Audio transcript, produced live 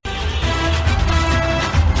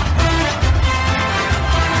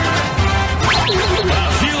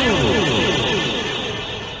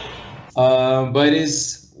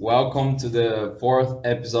Buddies, welcome to the fourth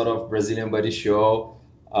episode of Brazilian Buddy Show.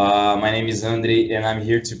 My name is Andri, and I'm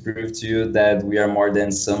here to prove to you that we are more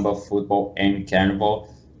than samba, football, and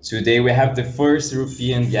carnival. Today we have the first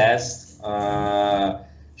European guest.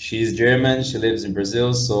 She's German, she lives in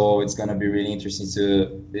Brazil, so it's gonna be really interesting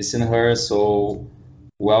to listen to her. So,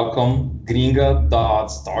 welcome, Gringa dot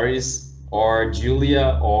Stories, or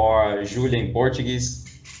Julia in Portuguese.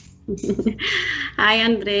 Hi,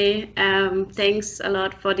 Andre. Thanks a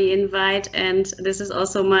lot for the invite. And this is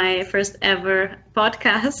also my first ever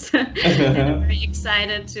podcast. And I'm very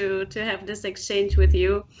excited to have this exchange with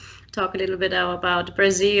you. Talk a little bit about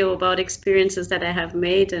Brazil, about experiences that I have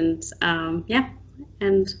made, and yeah,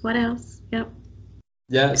 and what else? Yeah.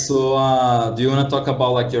 Yeah, so do you want to talk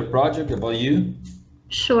about like your project, about you?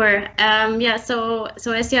 Sure. Yeah, so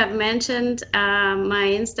as you have mentioned, my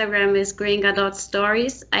Instagram is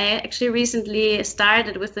gringa.stories. I actually recently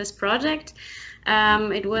started with this project.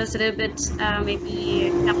 It was a little bit maybe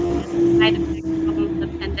a couple of side effects from the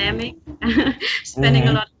pandemic, spending a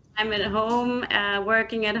Mm-hmm. lot of time at home,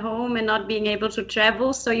 working at home and not being able to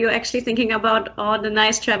travel. So you're actually thinking about all the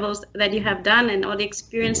nice travels that you have done and all the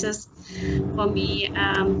experiences. For me,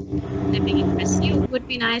 living in Brazil would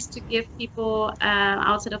be nice to give people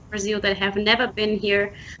outside of Brazil that have never been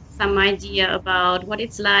here some idea about what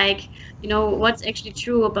it's like, what's actually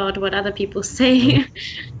true about what other people say.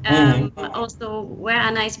 Mm-hmm. Also, where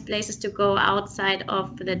are nice places to go outside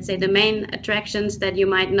of, let's say, the main attractions that you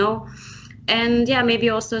might know. And yeah, maybe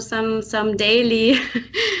also some daily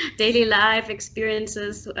daily life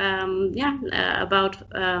experiences. Yeah, about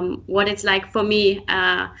what it's like for me,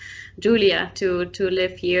 Julia, to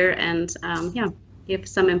live here, and yeah, give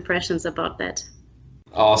some impressions about that.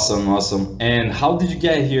 Awesome, awesome. And how did you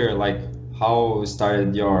get here? Like, how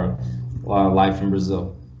started your life in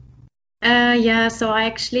Brazil? Yeah, so I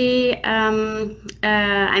actually I'm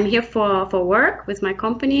here for work with my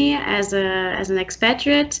company as an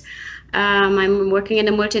expatriate. I'm working in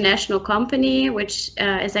a multinational company, which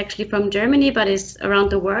is actually from Germany, but is around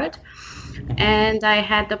the world. And I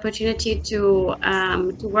had the opportunity to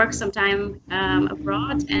work some time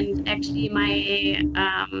abroad, and actually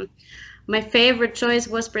my favorite choice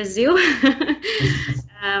was Brazil.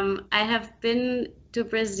 I have been to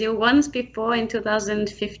Brazil once before in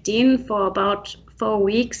 2015 for about 4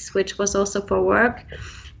 weeks, which was also for work.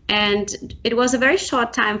 And it was a very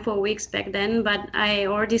short time, 4 weeks back then, but I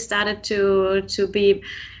already started to be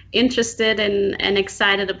interested and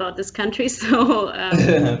excited about this country. So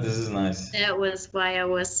This is nice. that was why I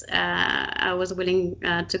was willing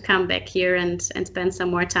to come back here and spend some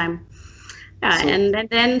more time. So, And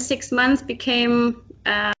then 6 months became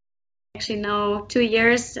actually now 2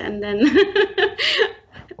 years, and then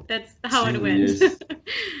that's how it two went. years,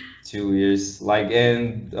 2 years. Like,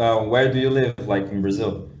 and where do you live? Like in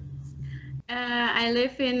Brazil? I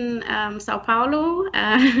live in Sao Paulo, big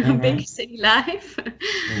Mm-hmm. city life,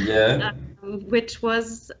 Yeah. which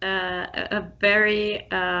was a very,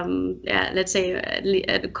 yeah, let's say,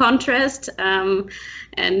 a contrast,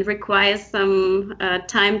 and requires some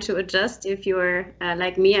time to adjust if you're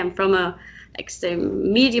like me. I'm from a, like, say,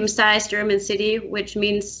 medium-sized German city, which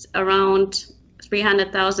means around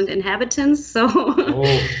 300,000 inhabitants. So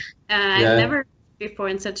Oh, I've yeah. never before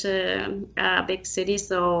in such a big city.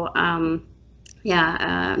 So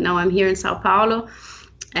yeah, now I'm here in Sao Paulo,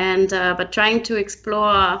 and but trying to explore,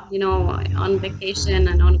 on vacation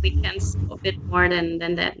and on weekends a bit more than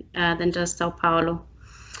that than just Sao Paulo.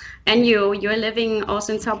 And you're living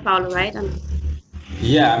also in Sao Paulo, right? And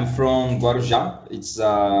Yeah, I'm from Guarujá. It's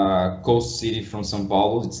a coast city from São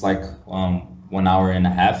Paulo. It's like 1 hour and a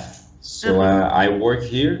half. So uh-huh. I work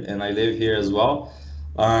here and I live here as well.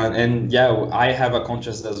 And yeah, I have a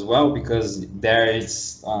contrast as well because there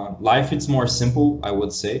it's life. It's more simple, I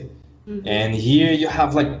would say. Hmm. And here you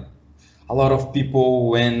have like a lot of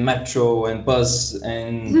people and metro and bus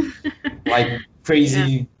and like Yeah,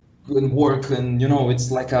 crazy good work, and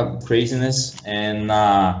it's like a craziness. And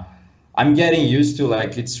I'm getting used to,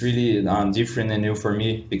 like, it's really different and new for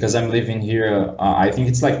me because I'm living here, I think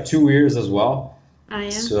it's like 2 years as well. yeah,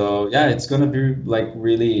 So yeah, it's gonna be like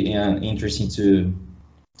really interesting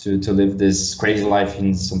to live this crazy life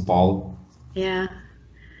in São Paulo. yeah.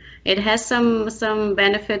 It has some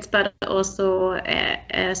benefits, but also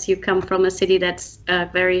as you come from a city that's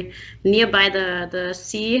very nearby the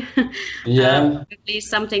sea, Yeah. probably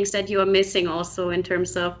some things that you are missing also in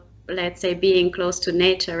terms of, let's say, being close to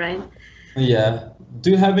nature, right? Yeah,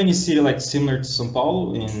 do you have any city like similar to São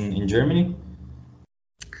Paulo in Germany?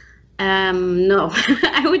 No,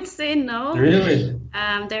 I would say no. Really?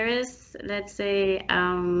 There is, let's say,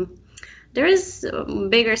 There is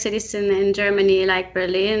bigger cities in Germany like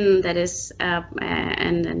Berlin that is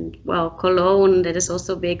and well Cologne that is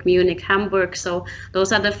also big, Munich, Hamburg. So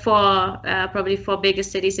those are the probably four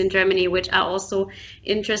biggest cities in Germany, which are also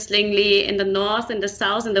interestingly in the north, in the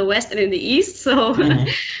south, in the west, and in the east. So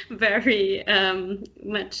very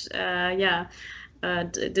much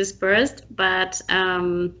dispersed, but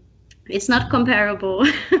it's not comparable.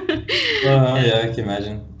 Yeah, I can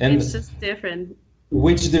imagine. And it's just different.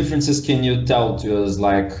 which differences can you tell to us,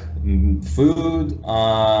 like food?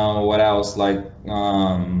 What else? Like,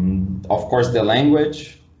 of course, the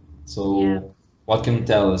language. So, Yeah. what can you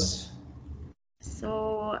tell us?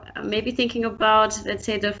 So maybe thinking about, let's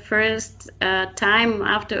say, the first time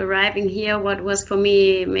after arriving here, what was for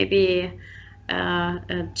me maybe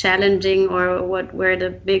challenging, or what were the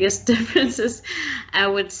biggest differences? I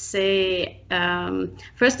would say,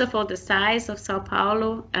 first of all, the size of Sao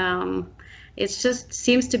Paulo. It just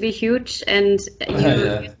seems to be huge, and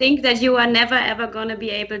you think that you are never ever going to be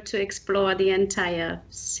able to explore the entire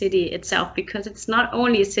city itself, because it's not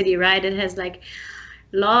only a city, right? It has like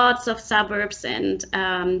lots of suburbs, and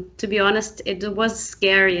to be honest, it was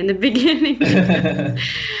scary in the beginning.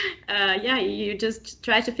 You just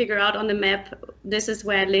try to figure out on the map, this is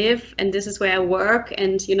where I live and this is where I work,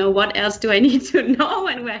 and what else do I need to know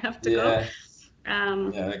and where I have to go.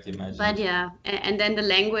 I can imagine. But and then the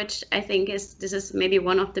language, I think this is maybe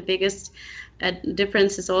one of the biggest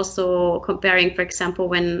differences, also comparing, for example,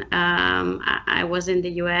 when I was in the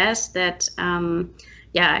US, that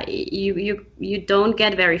you don't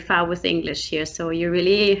get very far with English here, so you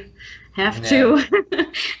really have to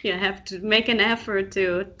you have to make an effort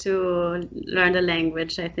to learn the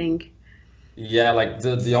language, I think. Yeah, like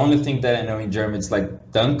the only thing that I know in German is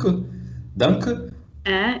like danke, danke.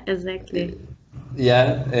 Exactly.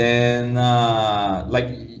 Yeah, and like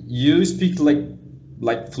you speak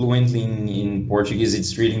like fluently in Portuguese.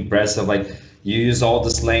 It's really impressive. Like you use all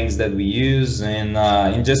the slangs that we use, and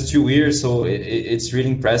in just 2 years, so it's really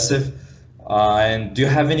impressive. And do you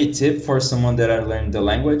have any tip for someone that are learning the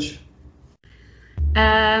language?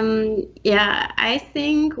 I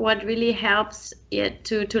think what really helps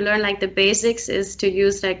to learn like the basics is to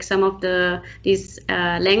use like some of these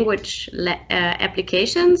language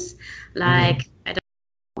applications, like I don't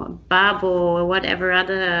know, Babo or whatever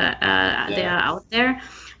other they are out there,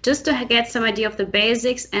 just to get some idea of the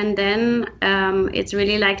basics. And then it's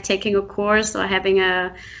really like taking a course or having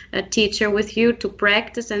a teacher with you to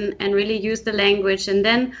practice and really use the language. And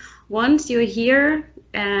then once you're here,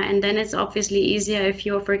 and then it's obviously easier if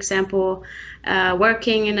you're, for example,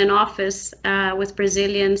 working in an office with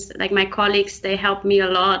Brazilians. Like my colleagues, they helped me a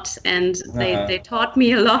lot, and they taught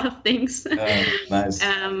me a lot of things. Nice.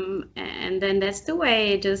 And then that's the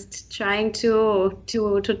way, just trying to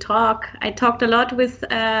talk. I talked a lot with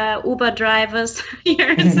Uber drivers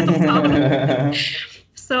here in Sao Paulo.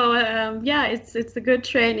 So it's a good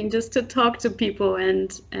training just to talk to people,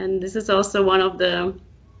 and this is also one of the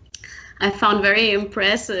I found very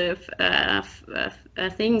impressive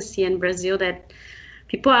things here in Brazil, that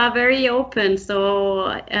people are very open.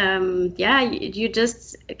 So you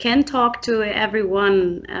just can talk to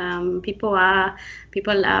everyone. People are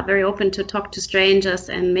very open to talk to strangers,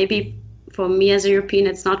 and maybe for me as a European,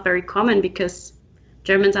 it's not very common, because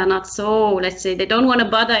Germans are not so, let's say, they don't want to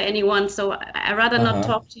bother anyone. So I rather not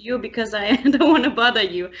talk to you because I don't want to bother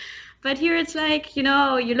you. But here it's like, you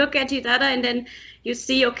look at each other, and then you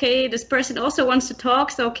see, okay, this person also wants to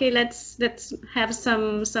talk, so okay, let's have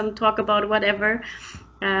some talk about whatever.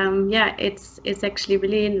 It's actually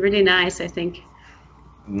really, really nice, I think.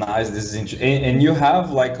 Nice. This is interesting. And you have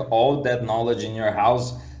like all that knowledge in your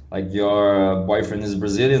house. Like your boyfriend is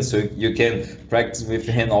Brazilian, so you can practice with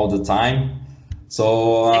him all the time.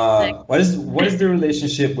 So, Exactly. what is the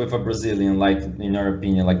relationship with a Brazilian like, in your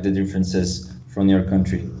opinion, like the differences from your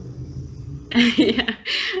country?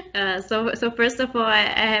 So first of all, I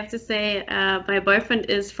have to say my boyfriend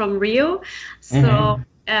is from Rio. So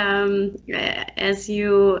as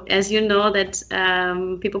you know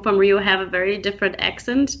that people from Rio have a very different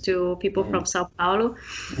accent to people from Sao Paulo.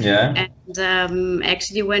 Yeah. And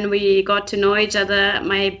actually, when we got to know each other,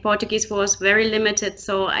 my Portuguese was very limited,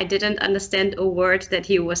 so I didn't understand a word that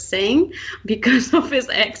he was saying because of his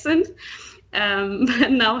accent.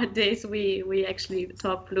 But nowadays we actually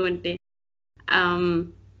talk fluently.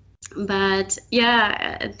 But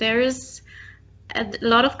there is a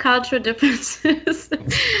lot of cultural differences. I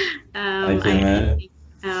can I imagine.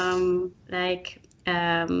 think,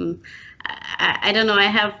 I don't know. I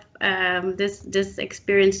have this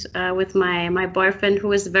experience with my boyfriend,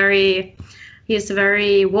 who is he's a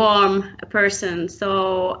very warm person.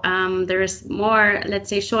 So there is more, let's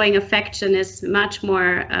say, showing affection is much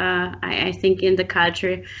more, I think, in the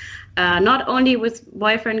culture. Not only with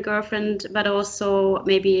boyfriend, girlfriend, but also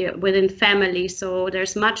maybe within family. So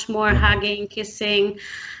there's much more hugging, kissing,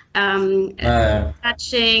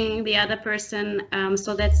 touching the other person.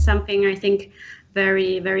 So that's something I think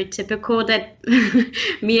very, very typical that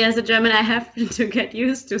me as a German, I have to get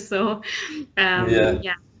used to. So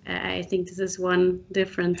yeah, I think this is one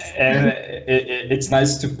difference. And it's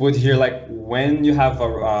nice to put here, like when you have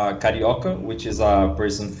a carioca, which is a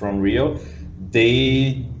person from Rio,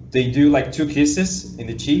 they do like two kisses in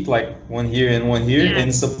the cheek, like one here and one here. Yeah. And in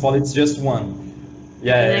São Paulo it's just one.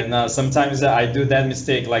 Yeah, and sometimes I do that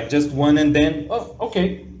mistake, like just one and then, oh,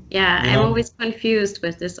 okay. Yeah, I'm always confused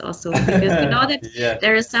with this also, because you know that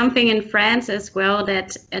there is something in France as well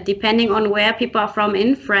that depending on where people are from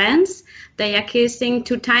in France, they are kissing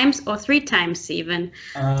 2 times or 3 times even.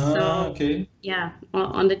 Okay. Yeah,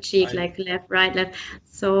 on the cheek, like left, right, left.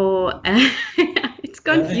 So it's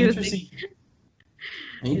confusing.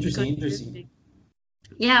 Interesting.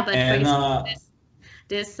 Yeah, but for example,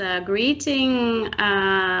 this greeting,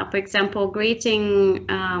 for example, greeting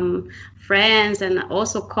friends and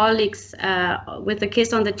also colleagues with a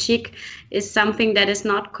kiss on the cheek is something that is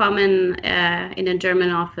not common in a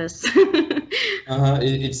German office.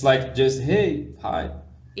 It's like just, hey, hi.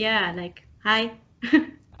 Yeah, like, hi.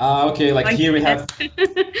 Okay, like here we have,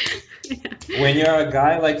 when you're a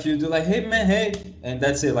guy, like you do like, hey man, hey, and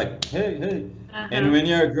that's it, like, hey. And when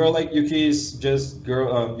you're a girl, like you kiss just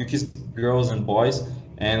you kiss girls and boys.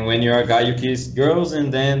 And when you're a guy, you kiss girls,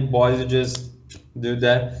 and then boys, you just do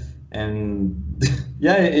that. And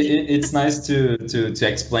yeah, it's nice to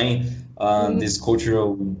explain these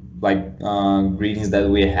cultural like greetings that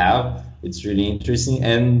we have. It's really interesting.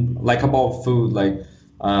 And like about food, like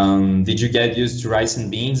did you get used to rice and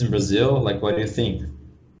beans in Brazil? Like, what do you think?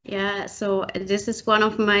 Yeah, so this is one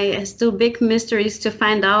of my still big mysteries to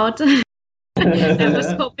find out. I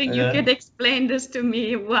was hoping you could explain this to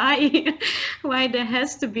me, why there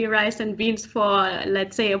has to be rice and beans for,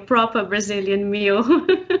 let's say, a proper Brazilian meal.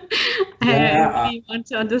 I really want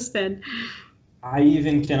to understand. I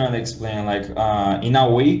even cannot explain. Like in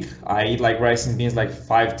a week, I eat like rice and beans like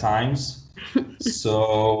 5 times.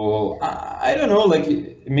 So I don't know. Like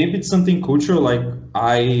maybe it's something cultural. Like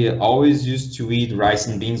I always used to eat rice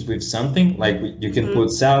and beans with something. Like you can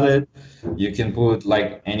put salad, you can put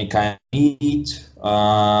like any kind of meat,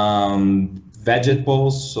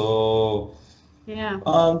 vegetables. So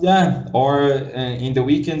or in the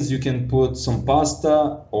weekends you can put some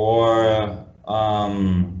pasta or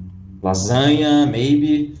lasagna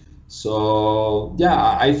maybe. So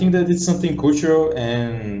yeah, I think that it's something cultural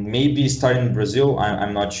and maybe starting in Brazil.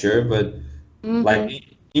 I'm not sure, but like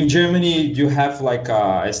in Germany, do you have like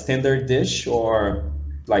a standard dish or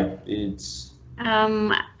like it's?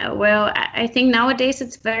 Well, I think nowadays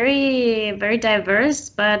it's very, very diverse,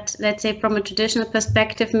 but let's say from a traditional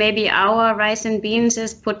perspective, maybe our rice and beans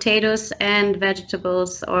is potatoes and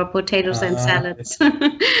vegetables or potatoes and salads.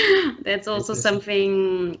 That's also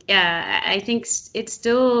something, I think it's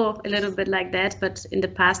still a little bit like that, but in the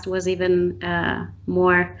past was even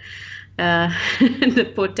more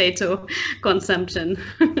the potato consumption.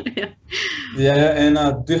 And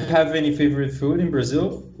do you have any favorite food in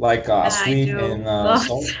Brazil? Like sweet and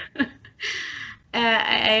salt?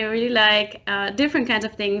 I really like different kinds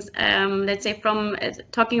of things. Let's say from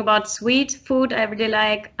talking about sweet food, I really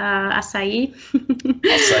like açaí.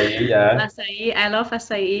 Açaí, yeah. Açaí, I love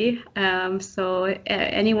açaí. So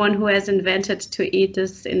anyone who has invented to eat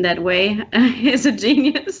this in that way is a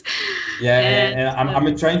genius. Yeah, and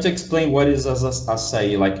I'm trying to explain what is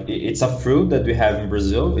açaí. Like it's a fruit that we have in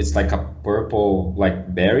Brazil. It's like a purple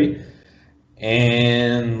like berry,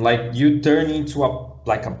 and like you turn into a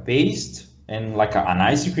paste and like an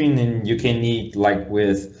ice cream, and you can eat like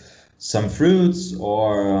with some fruits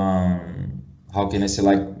or how can I say,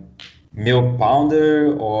 like milk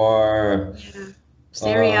powder or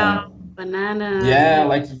cereal, banana. Yeah,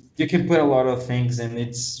 like you can put a lot of things, and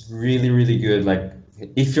it's really, really good. Like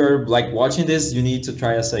if you're like watching this, you need to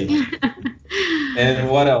try açaí. And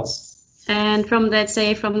what else? And from, let's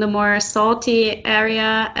say, from the more salty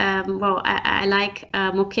area, I like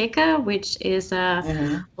moqueca, which is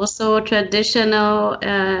also a traditional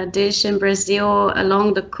dish in Brazil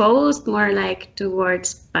along the coast, more like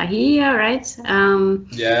towards Bahia, right?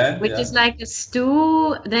 Which is like a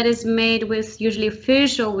stew that is made with usually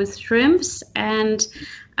fish or with shrimps, and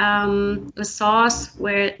a sauce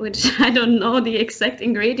which I don't know the exact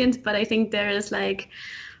ingredients, but I think there is like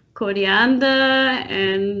coriander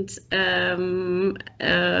and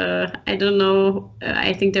I don't know.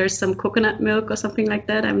 I think there's some coconut milk or something like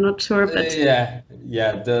that. I'm not sure, but Yeah.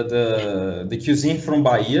 The cuisine from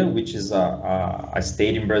Bahia, which is a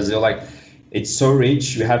state in Brazil, like it's so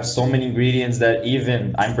rich. You have so many ingredients that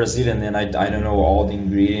even I'm Brazilian and I don't know all the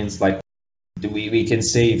ingredients. Like we can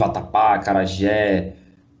say vatapá, acarajé,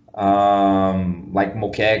 like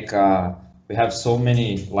moqueca. We have so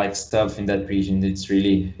many like stuff in that region. It's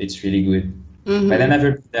really good. But I hmm.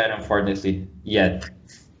 never did that unfortunately yet.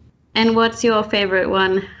 And what's your favorite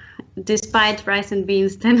one, despite rice and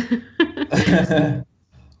beans then?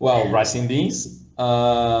 Well, rice and beans.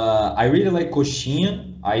 I really like coxinha.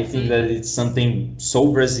 I think that it's something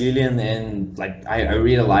so Brazilian and like I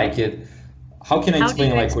really like it. How can I How do explain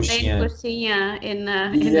you like explain coxinha? coxinha in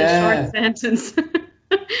a short Yeah, sentence?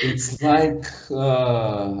 it's like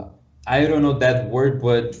I don't know that word,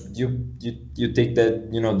 but you take that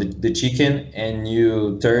the chicken and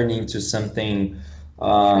you turn into something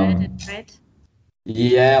Shredded, um, right?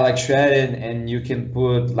 yeah, like shredded, and you can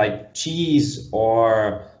put like cheese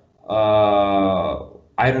or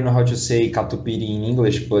I don't know how to say catupiry in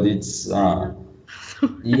English, but it's I know.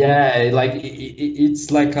 yeah, like it's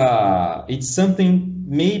like it's something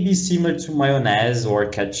maybe similar to mayonnaise or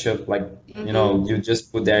ketchup. Like hmm. you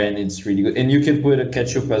just put there and it's really good, and you can put a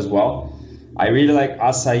ketchup as well. I really like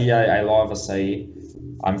açaí. I love açaí.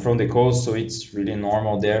 I'm from the coast, so it's really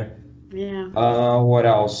normal there. Yeah. What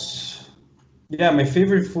else? Yeah, my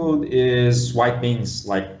favorite food is white beans.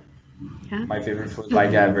 Like Yeah. my favorite food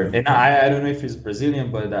like ever. And I don't know if it's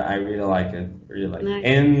Brazilian, but I really like it. Really like it. Nice.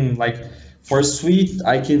 And like for sweet,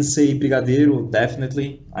 I can say brigadeiro,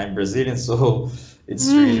 definitely. I'm Brazilian, so it's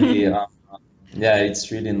really yeah,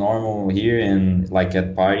 it's really normal here and like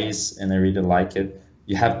at parties, and I really like it.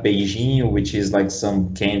 You have beijinho, which is like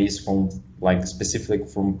some candies from like specific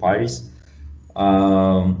from parties.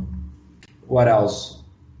 Um, what else?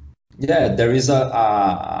 Yeah, there is a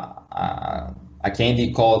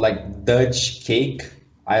candy called like Dutch cake.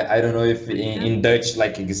 I don't know if Yeah. in Dutch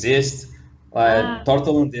like exists. Ah,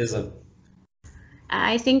 Torta holandesa.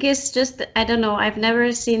 I think it's just, I don't know, I've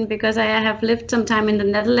never seen, because I have lived some time in the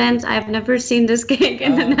Netherlands, I've never seen this cake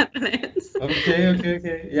in the Ah, Netherlands.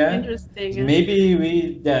 okay. Yeah. Interesting. Maybe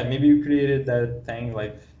we created that thing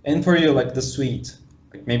like and for you like the sweet.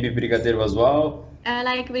 Like maybe brigadeiro as well. I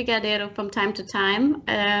like brigadeiro from time to time.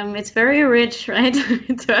 It's very rich, right?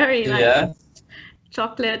 It's very like Yeah.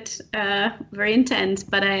 chocolate, very intense,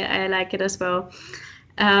 but I like it as well.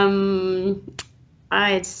 Um,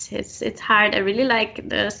 it's hard. I really like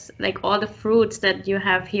this, like all the fruits that you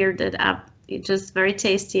have here that are just very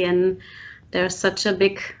tasty, and there's such a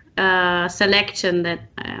big selection that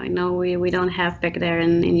I know we don't have back there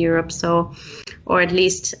in Europe. So, or at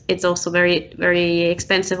least it's also very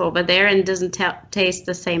expensive over there and doesn't taste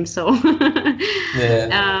the same. So,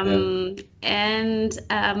 Yeah. and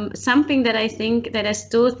something that I think that I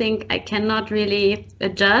still think I cannot really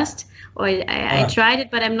adjust, or I Ah. tried it,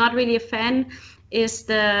 but I'm not really a fan, is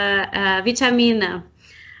the vitamina.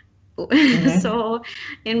 Mm-hmm. So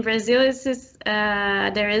in Brazil,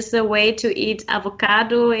 there is a way to eat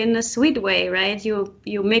avocado in a sweet way, right?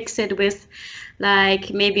 You mix it with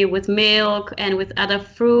like maybe with milk and with other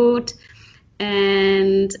fruit.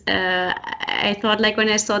 And I thought like when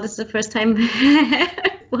I saw this the first time,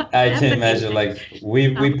 what's I can happening? imagine like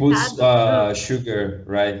we put Avocado fruit. sugar,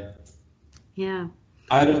 right? Yeah.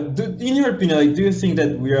 In your opinion, like, do you think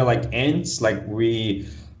that we are like ants? Like we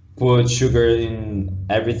put sugar in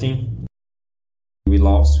everything? We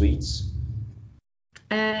love sweets.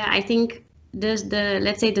 I think the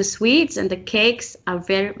let's say the sweets and the cakes are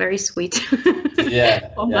very sweet.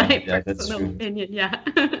 For my Yeah, that's personal true. opinion, yeah.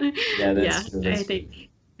 Yeah, Yeah, that's true. I That's true. think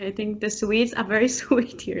I think the sweets are very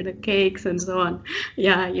sweet here, the cakes and so on.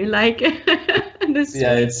 Yeah, you like the Yeah,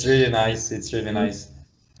 sweet. it's really nice. It's really Mm. nice.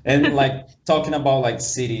 And like talking about like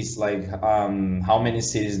cities, like how many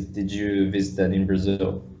cities did you visit in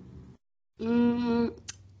Brazil? Mm,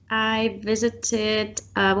 I visited,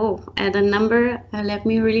 at a number, let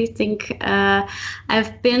me really think.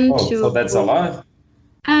 I've been Oh, so to that's a lot.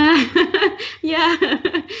 Uh, yeah,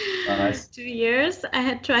 Nice. 2 years.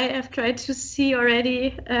 I've tried to see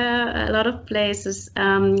already a lot of places.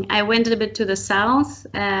 I went a bit to the south,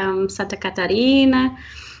 Santa Catarina,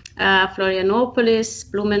 Florianopolis,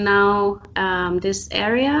 Blumenau, this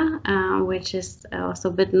area, which is also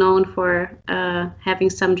a bit known for having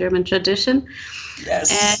some German tradition.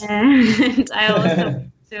 Yes. And I also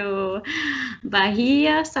to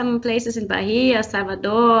Bahia, some places in Bahia,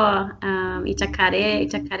 Salvador, Itacaré.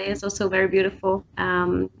 Itacaré is also very beautiful,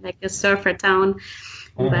 like a surfer town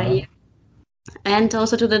in Uh-huh. Bahia. and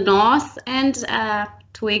also to the north, and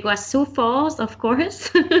to Iguazu Falls, of course.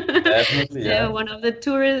 Definitely, yeah. One of the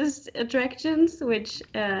tourist attractions, which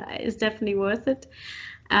is definitely worth it.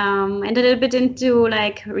 And a little bit into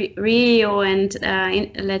like Rio and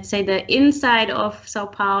let's say the inside of Sao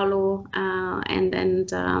Paulo and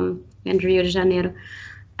Rio de Janeiro.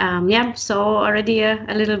 Yeah, so already a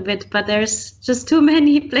little bit, but there's just too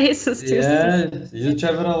many places to see. Yeah, you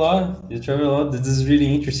travel a lot. You travel a lot. This is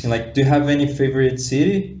really interesting. Like, do you have any favorite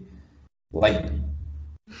city? Like,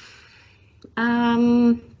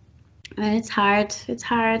 It's hard. It's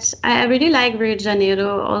hard. I really like Rio de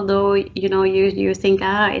Janeiro, although you think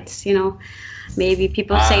it's maybe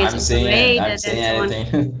people say it's I'm saying it. I'm overrated and saying so on.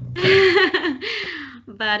 anything.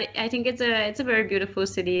 But I think it's a very beautiful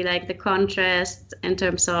city, like the contrast in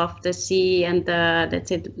terms of the sea and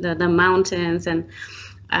the mountains and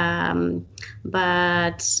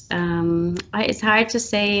it's hard to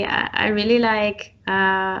say. I really like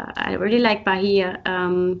Bahia.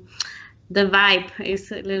 The vibe is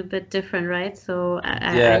a little bit different, right? So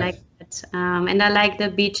I Yeah. like it. And I like the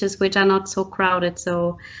beaches which are not so crowded.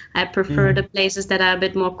 So I prefer the places that are a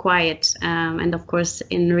bit more quiet. And of course,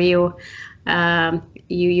 in Rio,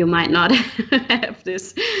 you might not have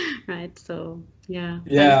this, right? So yeah.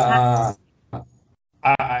 But it's hard.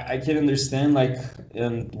 Yeah, I can understand like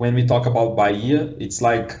when we talk about Bahia, it's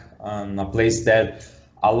like a place that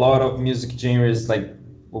a lot of music genres like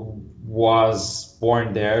was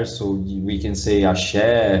born there. So we can say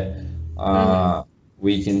Axé, Mhm.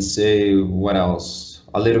 we can say what else?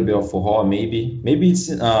 A little bit of forró, maybe. Maybe it's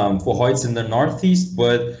forró. It's in the northeast,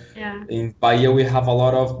 but Yeah. in Bahia we have a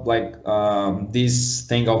lot of like this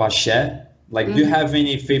thing of Axé. Like, do you Mhm. have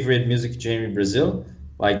any favorite music genre in Brazil?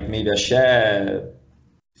 Like maybe Axé,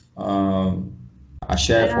 um,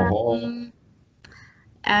 Axé, forró,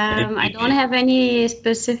 Um, I don't MPB. have any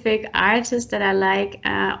specific artist that I like.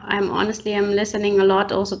 I'm listening a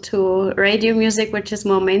lot also to radio music, which is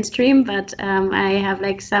more mainstream, but I have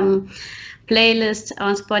like some playlist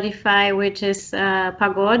on Spotify, which is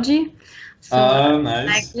pagode. So I like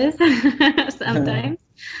Nice. this sometimes.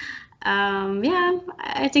 Yeah,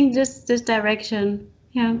 I think this direction.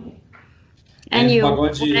 Yeah. And And you,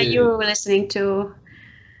 what are you pagode. listening to?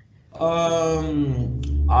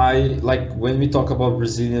 I like when we talk about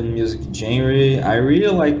Brazilian music genre, I really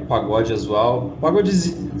like pagode as well. Pagode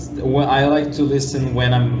is what I like to listen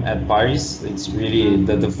when I'm at parties. It's really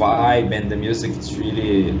the vibe and the music. It's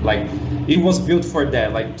really like it was built for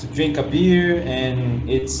that, like to drink a beer and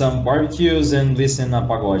eat some barbecues and listen a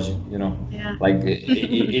pagode. Yeah. Like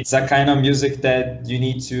it's a kind of music that you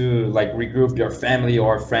need to like regroup your family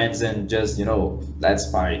or friends and just let's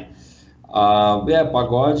party. Yeah,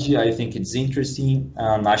 pagode, I think it's interesting.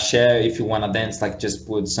 Axé, if you want to dance, like just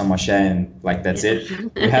put some axé and like that's Yeah.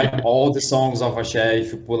 it. We have all the songs of axé.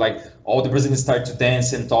 If you put like all the Brazilians start to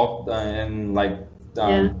dance and talk and like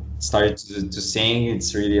Yeah. start to sing,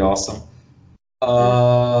 it's really awesome. Yeah.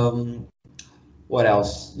 Um, what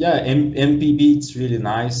else? Yeah, MPB, it's really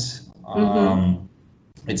nice. Mm-hmm.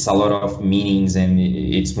 It's a lot of meanings and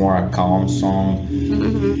it's more a calm song.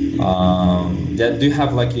 Mm-hmm. Yeah, do you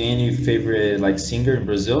have like any favorite like singer in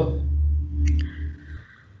Brazil?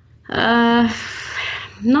 Uh,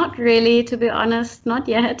 Not really, to be honest, not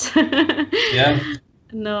yet. Yeah.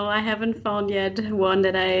 No, I haven't found yet one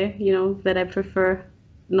that I prefer.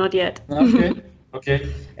 Not yet. Okay.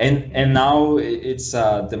 Okay. And now it's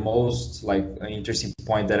the most like interesting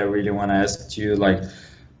point that I really want to ask to you. Like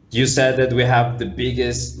you said that we have the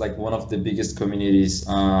biggest, like one of the biggest communities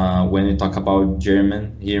when we talk about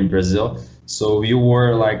German here in Brazil. So you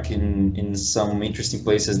were like in some interesting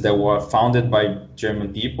places that were founded by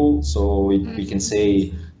German people. So we can Mhm.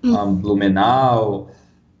 say Blumenau,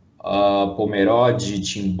 Pomerode,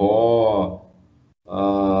 Timbó,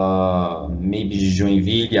 maybe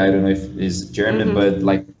Joinville. I don't know if it's German, Mhm. but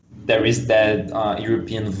like there is that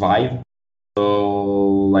European vibe.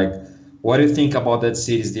 So like, what do you think about that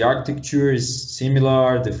city? Is the architecture is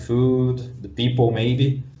similar, the food, the people,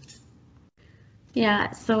 maybe?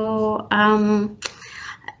 Yeah, so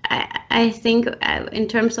I think in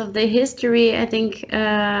terms of the history, I think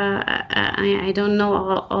I don't know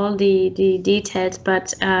all the details,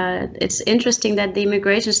 but it's interesting that the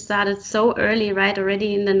immigration started so early, right?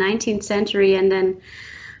 Already in the 19th century, and then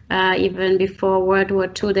even before World War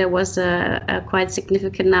II, there was a quite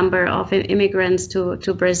significant number of immigrants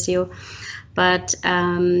to Brazil. But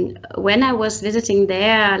when I was visiting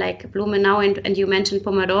there, like Blumenau, and you mentioned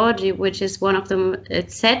Pomodoro, which is one of the,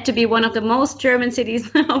 it's said to be one of the most German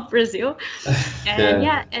cities of Brazil. And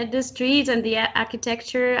Yeah. and the streets and the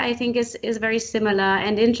architecture, I think, is very similar.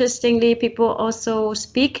 And interestingly, people also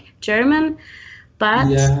speak German, but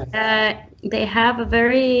Yeah. they have a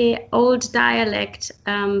very old dialect,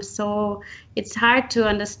 so it's hard to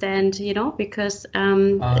understand, because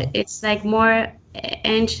Uh, it's like more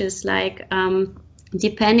anxious, like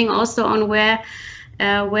depending also on where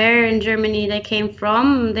in Germany they came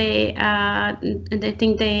from. They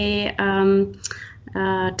think they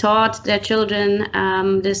taught their children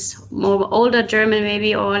this more older German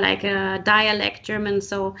maybe, or like a dialect German.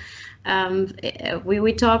 So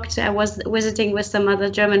we talked. I was visiting with some other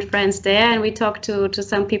German friends there, and we talked to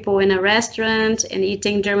some people in a restaurant and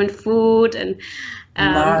eating German food, and it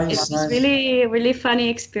nice, was nice. really really funny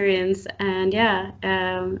experience. And yeah,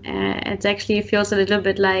 it actually feels a little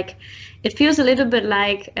bit like,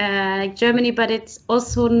 like Germany, but it's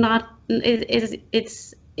also not.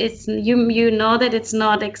 It's you know that it's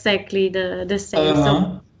not exactly the same. So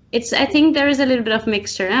Uh-huh. it's, I think there is a little bit of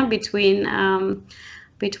mixture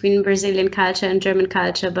between Brazilian culture and German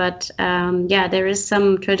culture, but yeah, there is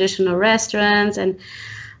some traditional restaurants, and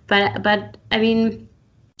but I mean,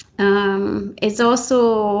 it's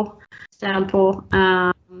also, for example,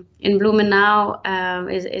 in Blumenau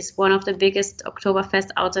is one of the biggest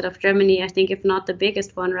Oktoberfest outside of Germany. I think, if not the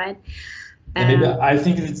biggest one, right? And maybe Um, I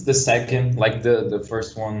think it's the second, like the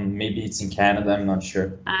first one, maybe it's in Canada, I'm not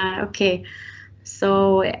sure. okay.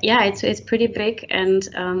 So yeah, it's pretty big, and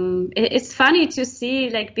it's funny to see,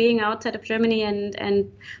 like, being outside of Germany,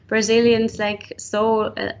 and Brazilians like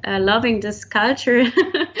so loving this culture.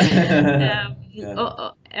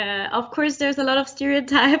 Yeah. Of course, there's a lot of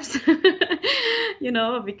stereotypes,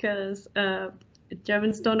 because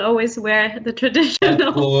Germans don't always wear the Up traditional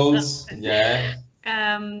stuff, close, yeah.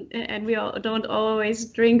 and we don't always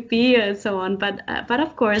drink beer and so on. But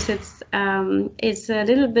of course, it's a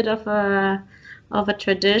little bit of a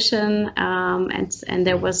tradition, and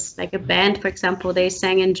there was like a band, for example, they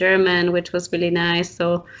sang in German, which was really nice.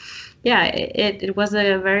 So yeah, it was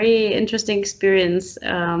a very interesting experience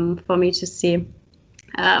for me to see.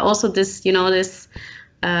 Also, this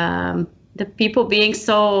the people being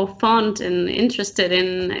so fond and interested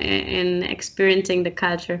in experiencing the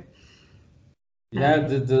culture. Yeah,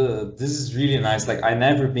 the this is really nice. Like I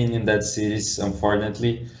never been in that cities,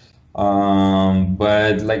 unfortunately.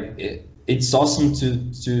 But like it's awesome to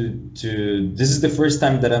this is the first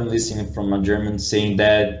time that I'm listening from a German saying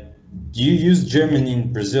that you use German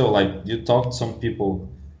in Brazil. Like you talk to some people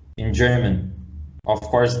in German. Of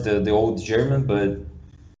course, the old German, but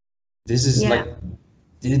this is Yeah. like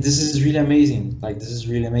this is really amazing. Like this is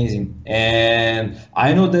really amazing. And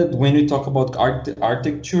I know that when we talk about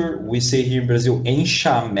architecture, we say here in Brazil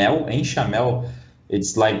enxamel. Enxamel,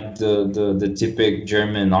 it's like the typical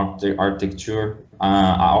German architecture.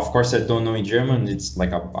 Of course, I don't know in German. It's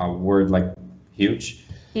like a word like huge.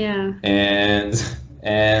 Yeah. And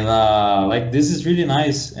and like this is really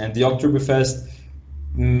nice. And the Oktoberfest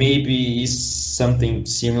maybe is something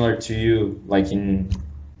similar to you, like in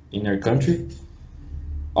your country.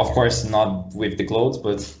 Of course, not with the clothes,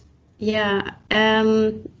 but Yeah,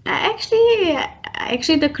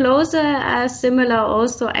 actually, the clothes are similar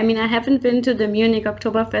also. I mean, I haven't been to the Munich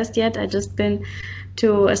Oktoberfest yet. I just been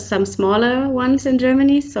to some smaller ones in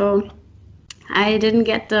Germany, so I didn't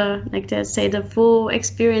get the full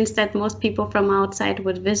experience that most people from outside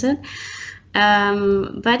would visit.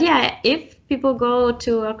 But yeah, if people go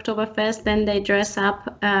to Oktoberfest, then they dress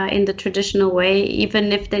up in the traditional way,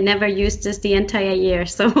 even if they never use this the entire year.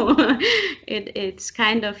 So it's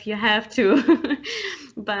kind of, you have to.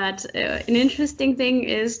 But an interesting thing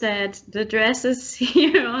is that the dresses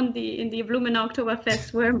here in the Blumenau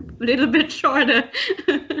Oktoberfest were a little bit shorter.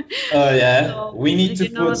 yeah, So we need to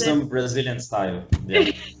you know put that. some Brazilian style.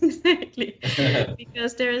 Yeah. Exactly,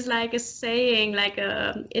 because there is like a saying, like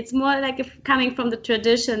it's more like coming from the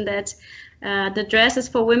tradition that the dresses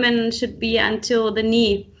for women should be until the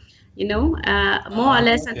knee, more or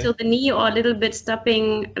less until Okay. the knee, or a little bit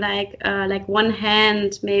stopping, like one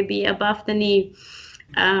hand maybe above the knee.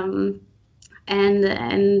 Um,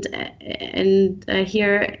 and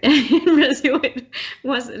here in Brazil it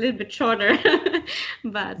was a little bit shorter,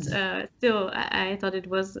 but still I thought it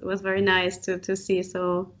was very nice to see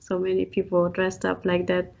so many people dressed up like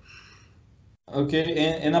that.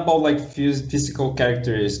 Okay, and about like physical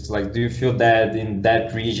characteristics, like do you feel that in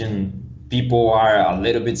that region people are a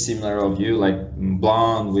little bit similar of you, like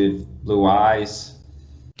blonde with blue eyes?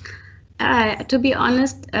 To be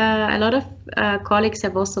honest, a lot of colleagues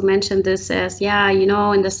have also mentioned this as, yeah, you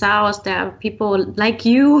know, in the South there are people like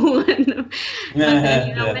you. But then,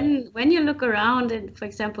 you know, Yeah. when you look around, and for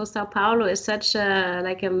example, Sao Paulo is such a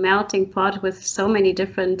like a melting pot with so many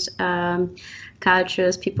different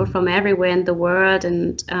cultures, people from everywhere in the world,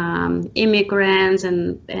 and immigrants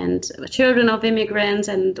and children of immigrants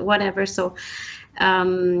and whatever. So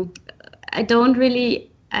I don't really.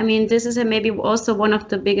 I mean, this is maybe also one of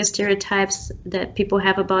the biggest stereotypes that people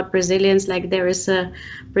have about Brazilians. Like there is a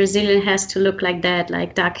Brazilian has to look like that,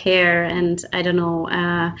 like dark hair, and I don't know,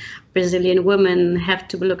 Brazilian women have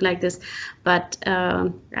to look like this. But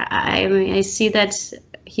I see that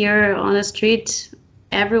here on the street,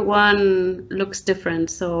 everyone looks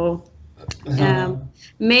different. So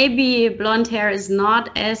maybe blonde hair is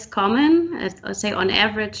not as common as, I say, on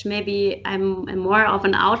average. Maybe I'm more of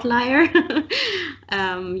an outlier.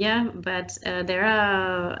 Yeah, but there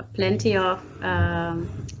are plenty of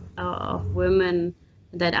women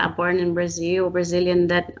that are born in Brazil, Brazilian,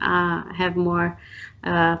 that have more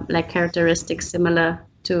like characteristics similar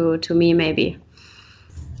to me, maybe.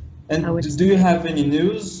 And do you have any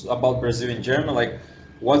news about Brazil in general? Like,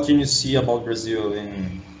 what can you see about Brazil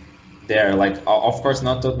in there? Like, of course,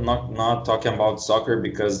 not talking about soccer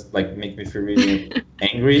because like make me feel really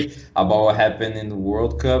angry about what happened in the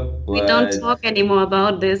World Cup. We don't But talk anymore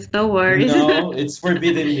about this, no worries. no, it's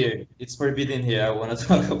forbidden here. It's forbidden here. I want to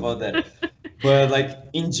talk about that. But like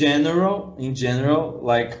in general,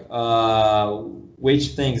 like which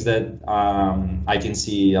things that I can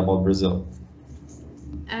see about Brazil?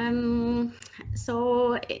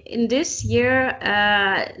 So in this year,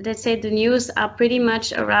 let's say the news are pretty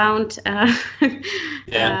much around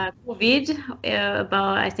Yeah. COVID,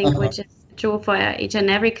 about I think which is true for each and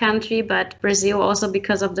every country, but Brazil also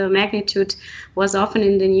because of the magnitude was often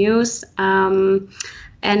in the news.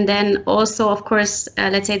 And then also, of course,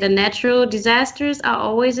 let's say the natural disasters are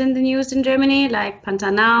always in the news in Germany, like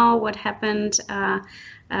Pantanal, what happened.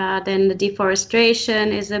 Then the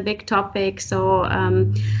deforestation is a big topic. So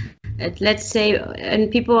let's say, and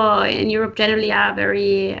people in Europe generally are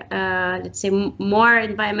very, let's say, more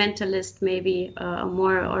environmentalist, maybe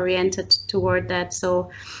more oriented toward that. So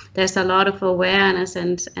there's a lot of awareness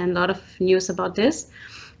and a lot of news about this.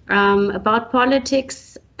 About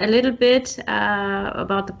politics, a little bit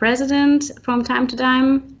about the president from time to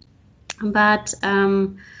time, but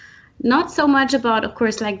not so much about, of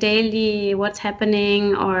course, like daily what's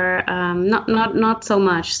happening, or not so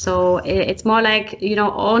much. So it's more like, you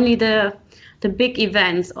know, only the big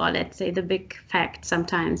events, or let's say the big facts.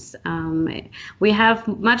 Sometimes we have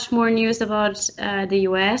much more news about the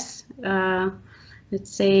US. Let's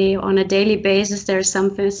say on a daily basis there's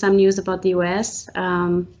some news about the US,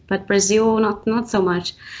 but Brazil not so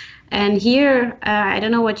much. And here I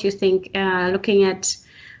don't know what you think, looking at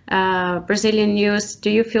Brazilian news, do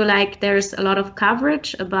you feel like there's a lot of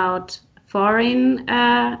coverage about foreign,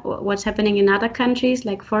 what's happening in other countries,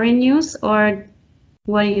 like foreign news, or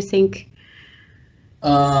what do you think?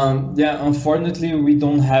 Yeah, unfortunately, we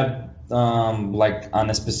don't have like on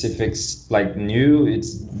a specific like new.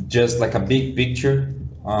 It's just like a big picture.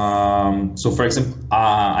 So, for example,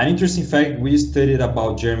 an interesting fact, we studied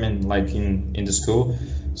about German like in the school.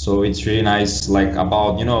 So it's really nice, like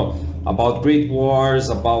about about Great Wars,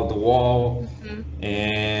 about the wall,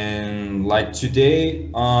 and like today,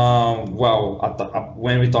 well,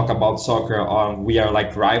 when we talk about soccer, we are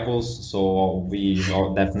like rivals, so we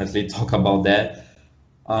all definitely talk about that.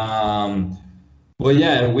 But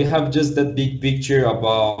yeah, we have just that big picture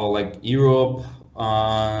about like Europe,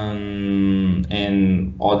 and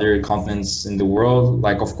other continents in the world.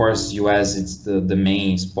 Like of course, US, it's the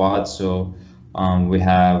main spot, so we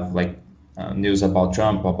have like news about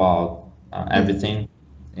Trump, about everything,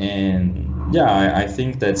 and yeah, I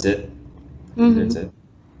think that's it. That's it.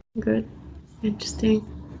 Good, interesting.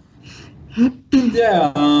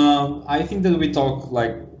 Yeah, I think that we talk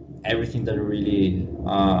like everything that we really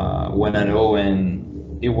want to know,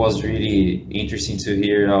 and it was really interesting to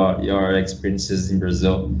hear your experiences in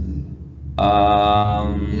Brazil.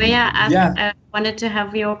 May I ask, Yeah. wanted to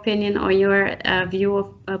have your opinion or your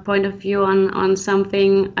point of view on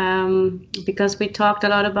something, because we talked a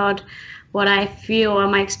lot about what I feel or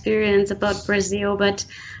my experience about Brazil, but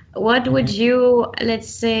what would you, let's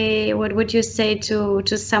say, what would you say to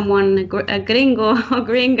someone, a gringo or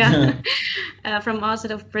gringa from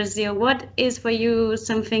outside of Brazil? What is for you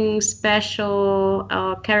something special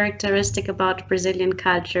or characteristic about Brazilian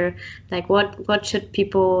culture? Like what should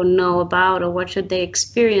people know about, or what should they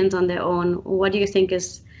experience on their own? What do you think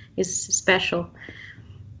is special?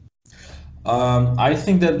 I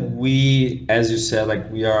think that we, as you said,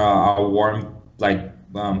 like we are a warm like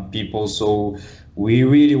people, so we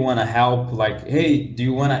really want to help. Like, hey, do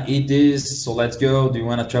you want to eat this? So let's go. Do you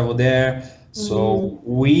want to travel there? Mm, So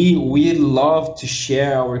we love to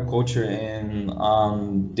share our culture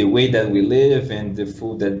and the way that we live and the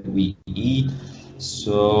food that we eat.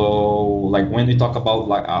 So like when we talk about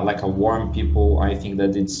like a warm people, I think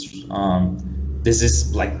that it's this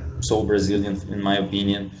is like so Brazilian in my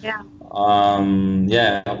opinion. yeah.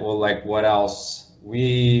 Yeah, well, like what else?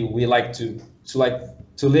 We like to like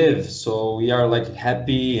to live, so we are like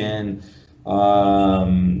happy and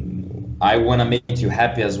I want to make you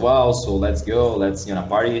happy as well. So let's go, let's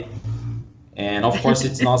party. And of course,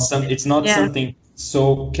 it's not Yeah, something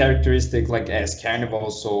so characteristic like as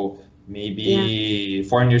carnival. So yeah. maybe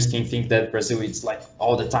foreigners can think that Brazil it's like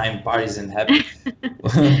all the time parties and happy.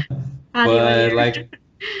 Party all But year. like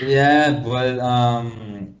yeah, but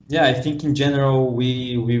yeah, I think in general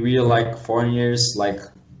we really like foreigners. Like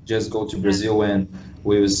just go to Yeah. Brazil and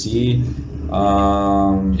we will see.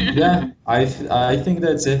 Yeah, I think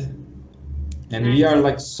that's it. And we are Nice.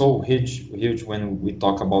 like so huge when we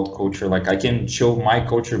talk about culture. Like I can show my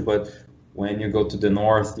culture, but when you go to the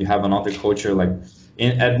north, you have another culture. Like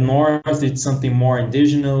at north, it's something more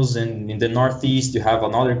indigenous, and in the northeast, you have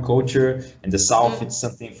another culture. In the south, Mm, it's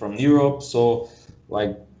something from Europe. So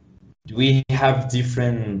like we have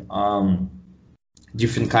different kind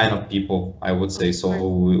of people, I would of say. So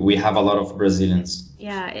course. we have a lot of Brazilians.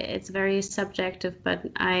 Yeah, it's very subjective, but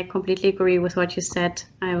I completely agree with what you said.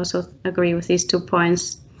 I also agree with these 2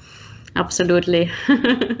 points. Absolutely.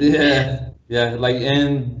 Yeah, yeah. Like,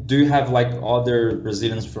 and do you have like other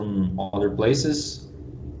Brazilians from other places?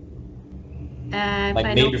 If Like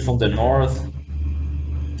I know, maybe from the north?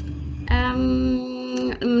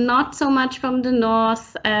 not so much from the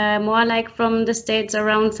north, more like from the states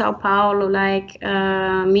around Sao Paulo, like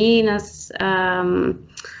Minas,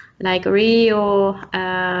 like Rio,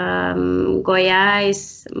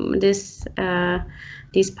 Goiás,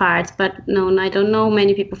 these parts. But no, I don't know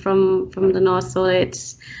many people from the north. So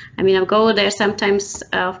it's, I mean, I go there sometimes,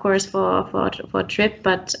 of course, for a trip.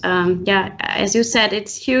 But yeah, as you said,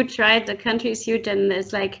 it's huge, right? The country is huge, and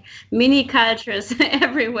there's like mini cultures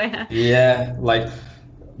everywhere. Yeah, like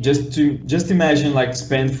Yeah, just imagine like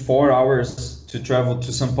spend 4 hours to travel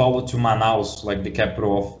to São Paulo to Manaus, like the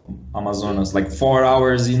capital of mm, Amazonas, like 4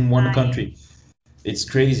 hours in one right. country. It's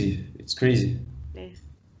crazy. It's crazy. Yes,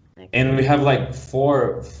 And we exactly. have like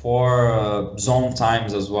four zone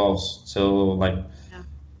times as well. So like Yeah.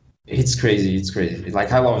 it's crazy. It's crazy.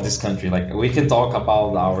 Like I love this country. Like we can talk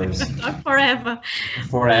about hours Not forever, but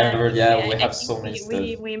forever. Yeah, we I have think so many we, stuff.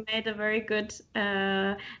 we we made a very good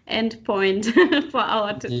end point for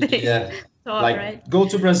our today's Yeah, talk, right? like go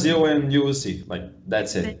to Brazil and you will see. Like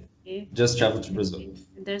that's it. Definitely, Just travel to Brazil.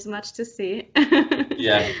 definitely. There's much to see.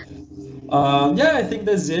 Yeah. Yeah, I think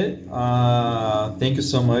that's it. Thank you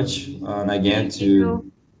so much. And again Thank you.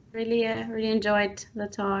 to Really enjoyed the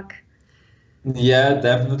talk. yeah,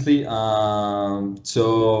 definitely.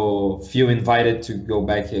 So feel invited to go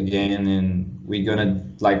back again, and we're gonna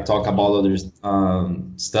like talk about other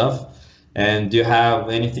stuff. And do you have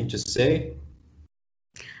anything to say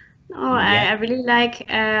No, in the I end? really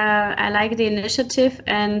I like the initiative,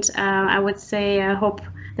 and I would say I hope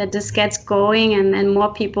that this gets going, and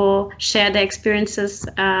more people share their experiences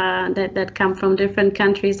that come from different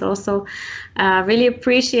countries. Also, really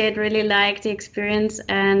appreciate, really like the experience,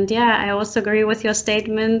 and yeah, I also agree with your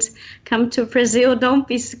statement. Come to Brazil, don't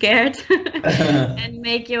be scared, and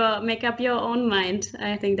make up your own mind.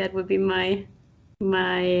 I think that would be my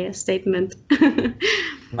statement.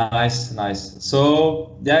 Nice, nice.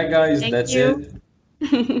 So yeah, guys, Thank that's you. it.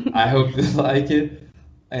 I hope you like it,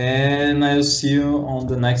 and I'll see you on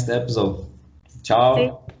the next episode. See.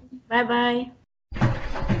 Ciao. Bye bye.